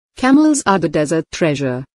Camels are the desert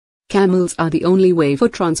treasure. Camels are the only way for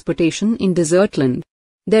transportation in desert land.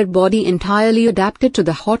 Their body entirely adapted to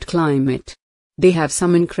the hot climate. They have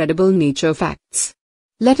some incredible nature facts.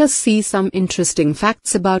 Let us see some interesting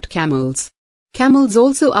facts about camels. Camels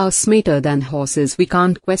also are smarter than horses. We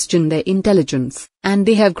can't question their intelligence, and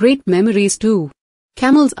they have great memories too.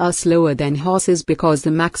 Camels are slower than horses because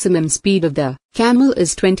the maximum speed of the camel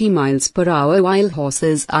is 20 miles per hour while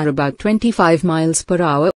horses are about 25 miles per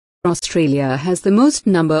hour. Australia has the most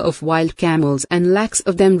number of wild camels and lakhs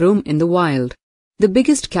of them roam in the wild. The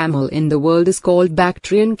biggest camel in the world is called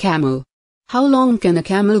Bactrian camel. How long can a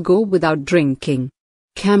camel go without drinking?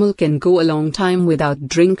 Camel can go a long time without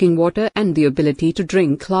drinking water and the ability to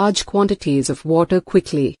drink large quantities of water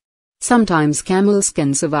quickly. Sometimes camels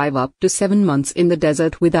can survive up to 7 months in the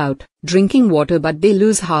desert without drinking water, but they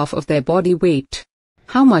lose half of their body weight.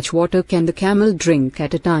 How much water can the camel drink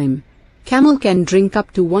at a time? Camel can drink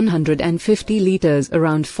up to 150 liters,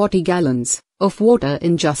 around 40 gallons, of water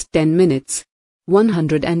in just 10 minutes.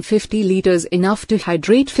 150 liters enough to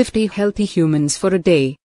hydrate 50 healthy humans for a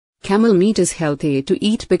day. Camel meat is healthy to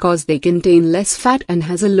eat because they contain less fat and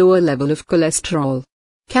has a lower level of cholesterol.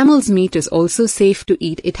 Camel's meat is also safe to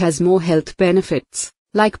eat. It has more health benefits,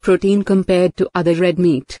 like protein compared to other red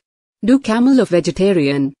meat. Do camel are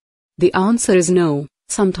vegetarian? The answer is no.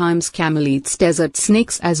 Sometimes camel eats desert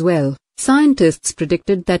snakes as well. Scientists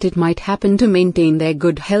predicted that it might happen to maintain their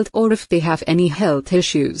good health or if they have any health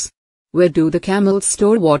issues. Where do the camels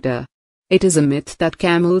store water? It is a myth that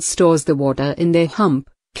camels stores the water in their hump.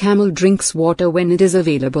 Camel drinks water when it is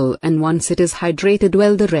available, and once it is hydrated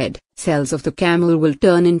well, the red cells of the camel will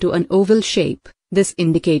turn into an oval shape. This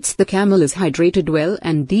indicates the camel is hydrated well,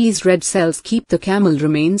 and these red cells keep the camel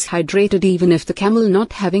remains hydrated even if the camel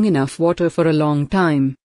not having enough water for a long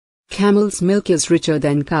time. Camel's milk is richer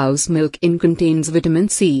than cow's milk. It contains vitamin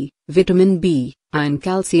C, vitamin B, iron,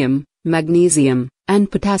 calcium, magnesium, and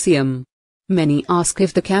potassium. Many ask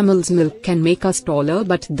if the camel's milk can make us taller,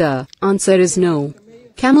 but the answer is no.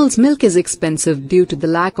 Camel's milk is expensive due to the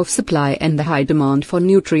lack of supply and the high demand for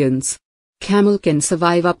nutrients. Camel can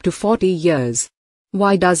survive up to 40 years.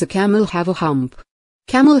 Why does a camel have a hump?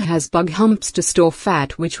 Camel has bug humps to store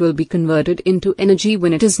fat which will be converted into energy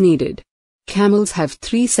when it is needed. Camels have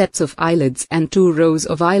 3 sets of eyelids and 2 rows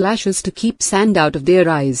of eyelashes to keep sand out of their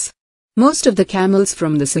eyes. Most of the camels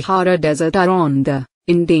from the Sahara Desert are on the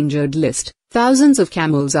endangered list. Thousands of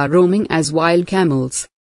camels are roaming as wild camels.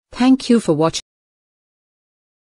 Thank you for watching.